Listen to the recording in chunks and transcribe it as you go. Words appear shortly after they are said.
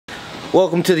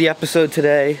Welcome to the episode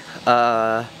today.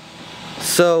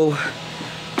 So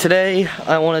today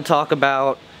I want to talk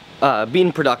about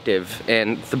being productive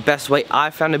and the best way I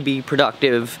found to be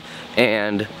productive,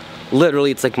 and literally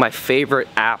it's like my favorite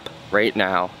app right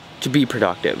now to be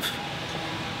productive.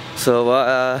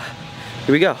 So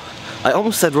here we go. I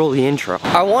almost said roll the intro.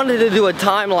 I wanted to do a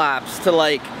time lapse to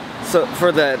right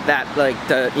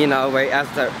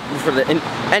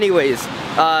anyways,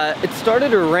 it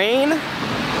started to rain.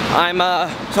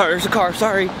 Sorry, there's a car,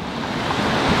 sorry.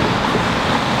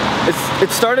 It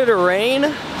started to rain.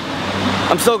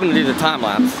 I'm still gonna do the time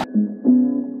lapse.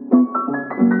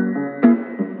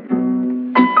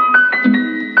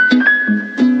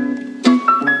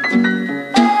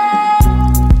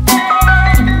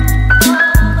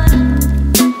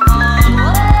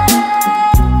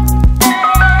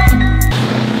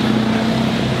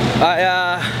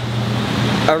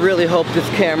 I really hope this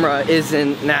camera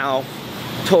isn't now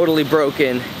totally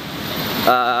broken,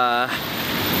 but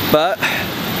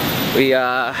we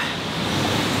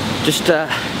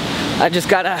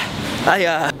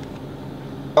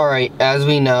Alright, as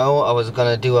we know, I was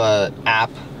gonna do a app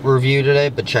review today,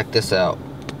 but check this out.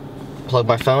 Plug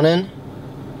my phone in.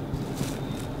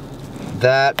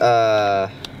 That's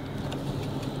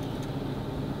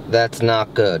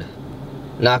not good.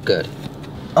 Not good.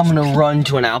 I'm gonna run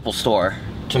to an Apple store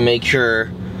to make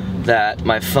sure that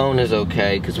my phone is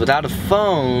okay, because without a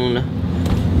phone,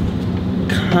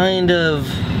 kind of...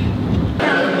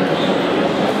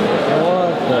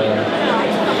 What the...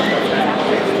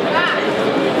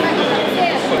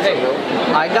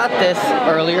 Hey, I got this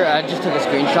earlier. I just took a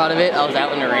screenshot of it. I was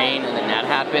out in the rain and then that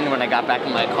happened when I got back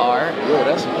in my car. Yo,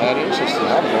 that's mad interesting.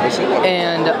 I've never seen that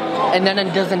before. And then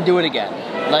it doesn't do it again.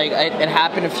 Like, it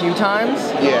happened a few times.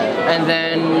 Yeah. And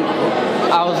then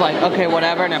I was like, okay,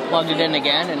 whatever, and I plugged it in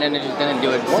again, and then it just didn't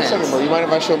do it since. 1 second, bro. You mind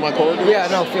if I show my coordinates? Yeah,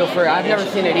 no, feel free. I've never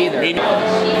seen it either.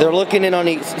 They're looking in on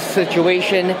a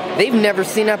situation. They've never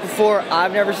seen that before.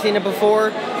 I've never seen it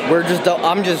before.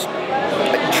 I'm just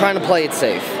trying to play it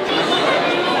safe.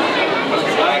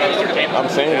 I'm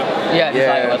saying it. Yeah,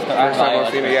 first time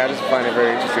I've seen it. Yeah, I just find it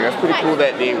very interesting. That's pretty cool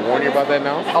that they warn you about that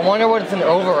now. I wonder what it's an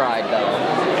override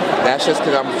though. That's just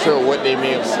because I'm sure what they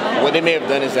may have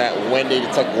done is that when they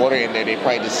detect water in there, they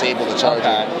probably disable the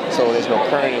charger, so there's no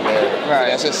current in there. Right.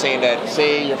 So that's just saying that,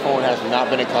 say your phone has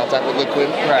not been in contact with liquid,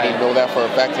 and you know that for a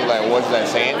fact. You're like, what's that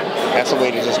saying? That's a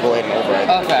way to just go ahead and override.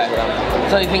 Okay.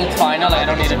 So you think it's fine now? Like, I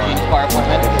don't need a beauty bar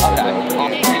appointment? Okay.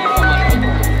 Thank you so much.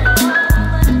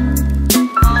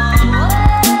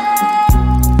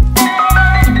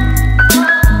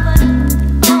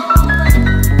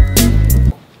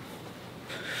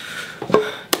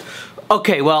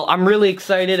 Okay, well, I'm really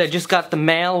excited. I just got the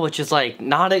mail, which is like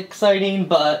not exciting,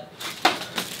 but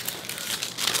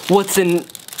what's in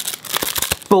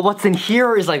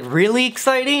here is like really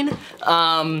exciting.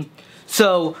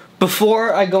 So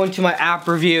before I go into my app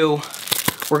review,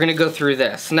 we're gonna go through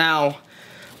this. Now,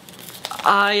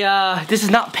 this is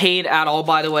not paid at all,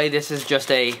 by the way. This is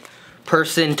just a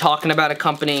person talking about a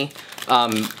company,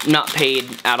 not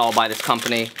paid at all by this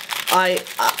company.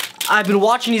 I've been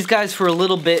watching these guys for a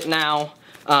little bit now,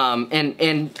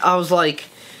 and I was like,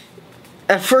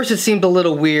 at first it seemed a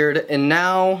little weird, and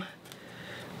now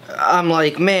I'm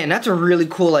like, man, that's a really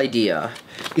cool idea.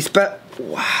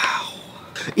 Wow.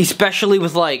 Especially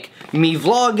with like me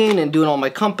vlogging and doing all my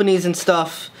companies and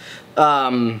stuff.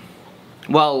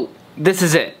 Well, this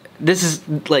is it. This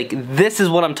is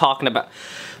what I'm talking about.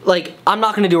 Like, I'm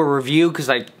not gonna do a review because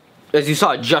as you saw,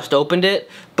 I just opened it,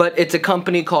 but it's a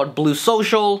company called Blue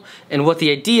Social, and what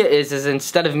the idea is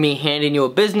instead of me handing you a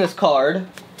business card,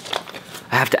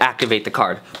 I have to activate the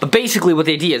card. But basically what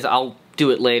the idea is, I'll do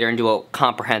it later and do a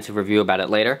comprehensive review about it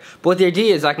later, but what the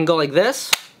idea is, I can go like this,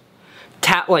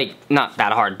 tap, like, not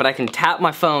that hard, but I can tap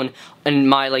my phone and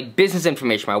my like business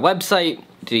information, my website,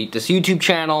 this YouTube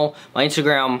channel, my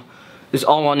Instagram, is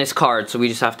all on this card, so we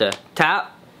just have to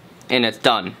tap, and it's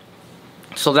done.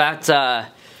 So that's,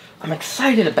 I'm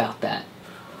excited about that.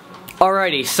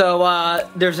 Alrighty, so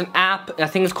there's an app, I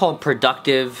think it's called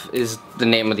Productive is the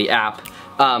name of the app.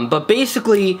 But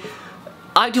basically,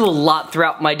 I do a lot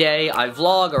throughout my day. I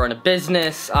vlog, I run a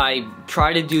business, I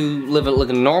try to live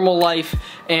a normal life,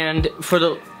 and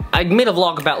I made a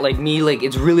vlog about like me, like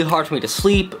it's really hard for me to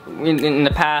sleep in the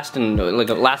past, and like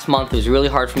last month it was really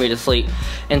hard for me to sleep.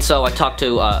 And so I talked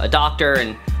to a doctor,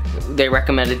 and they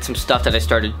recommended some stuff that I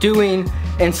started doing,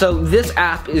 and so this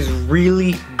app is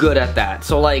really good at that.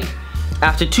 So like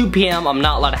after 2 p.m. I'm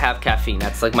not allowed to have caffeine.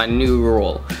 That's like my new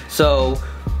rule. So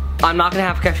I'm not gonna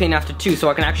have caffeine after 2, so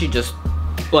I can actually just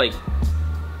like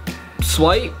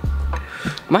swipe.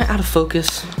 Am I out of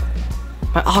focus?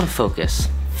 My autofocus.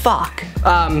 Fuck.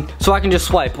 So I can just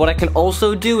swipe. What I can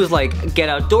also do is like get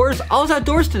outdoors. I was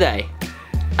outdoors today.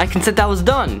 I can say that was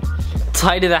done.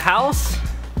 Tidy the house.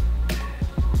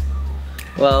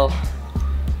 Well,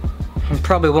 I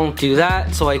probably won't do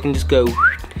that, so I can just go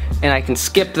and I can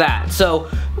skip that. So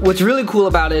what's really cool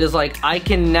about it is like I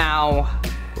can now,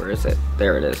 where is it?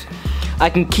 There it is. I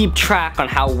can keep track on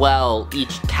how well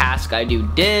each task I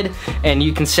did, and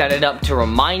you can set it up to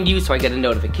remind you so I get a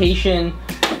notification.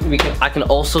 I can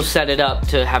also set it up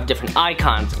to have different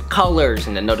icons and colors,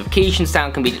 and the notification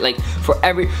sound can be like for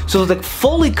every, so it's like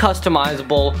fully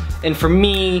customizable, and for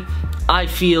me, I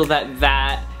feel that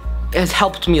that has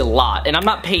helped me a lot. And I'm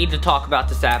not paid to talk about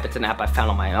this app. It's an app I found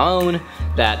on my own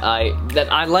that I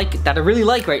really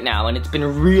like right now, and it's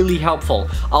been really helpful.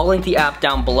 I'll link the app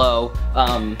down below.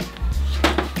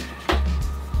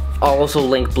 I'll also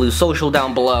link Blue Social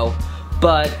down below,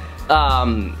 but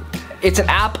it's an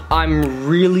app I'm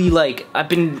really like,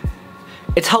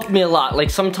 it's helped me a lot.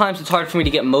 Like sometimes it's hard for me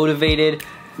to get motivated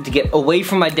to get away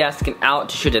from my desk and out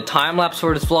to shoot a time-lapse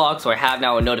for this vlog, so I have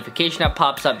now a notification that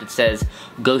pops up that says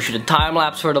go shoot a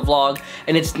time-lapse for the vlog,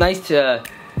 and it's nice to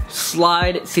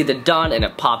slide, see the done, and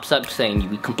it pops up saying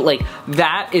you complete. Like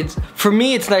that, it's, for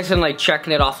me it's nicer than like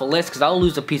checking it off a list, because I'll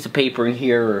lose a piece of paper in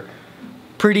here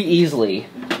pretty easily.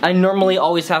 I normally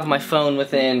always have my phone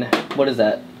within, what is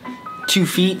that, 2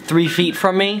 feet, 3 feet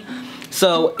from me,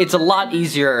 so it's a lot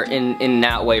easier in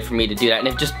that way for me to do that, and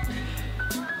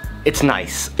it's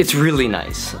nice. It's really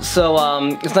nice. So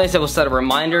it's nice that we'll set a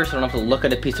reminder so I don't have to look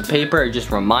at a piece of paper. It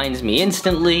just reminds me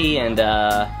instantly, and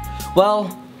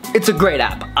well, it's a great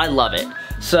app. I love it.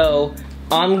 So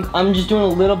I'm just doing a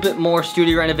little bit more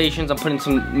studio renovations. I'm putting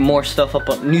some more stuff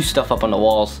up, new stuff up on the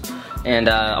walls, and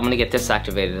I'm gonna get this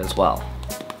activated as well.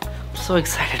 I'm so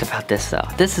excited about this though.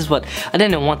 This is what, I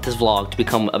didn't want this vlog to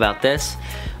become about this.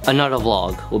 Another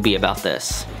vlog will be about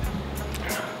this.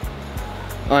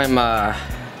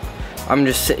 I'm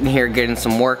just sitting here getting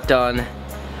some work done.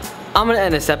 I'm gonna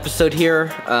end this episode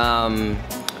here.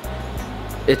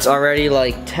 It's already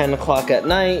like 10 o'clock at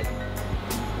night.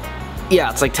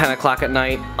 Yeah, it's like 10 o'clock at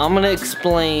night. I'm gonna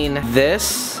explain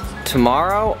this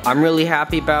tomorrow. I'm really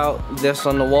happy about this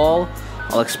on the wall.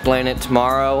 I'll explain it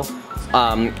tomorrow.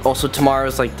 Also tomorrow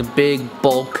is like the big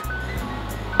bulk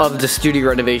of the studio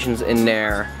renovations in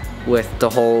there, with the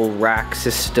whole rack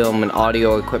system and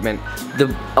audio equipment.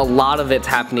 A lot of it's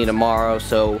happening tomorrow,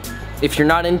 so if you're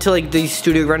not into like these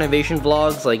studio renovation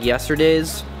vlogs like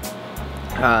yesterday's,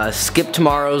 skip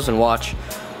tomorrow's and watch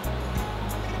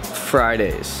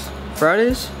Fridays.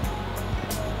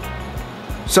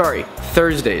 Sorry,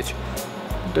 Thursdays.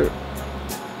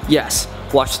 Yes,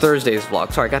 watch Thursday's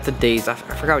vlog. Sorry, I got the days, I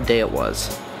forgot what day it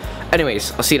was.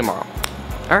 Anyways, I'll see you tomorrow.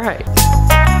 Alright.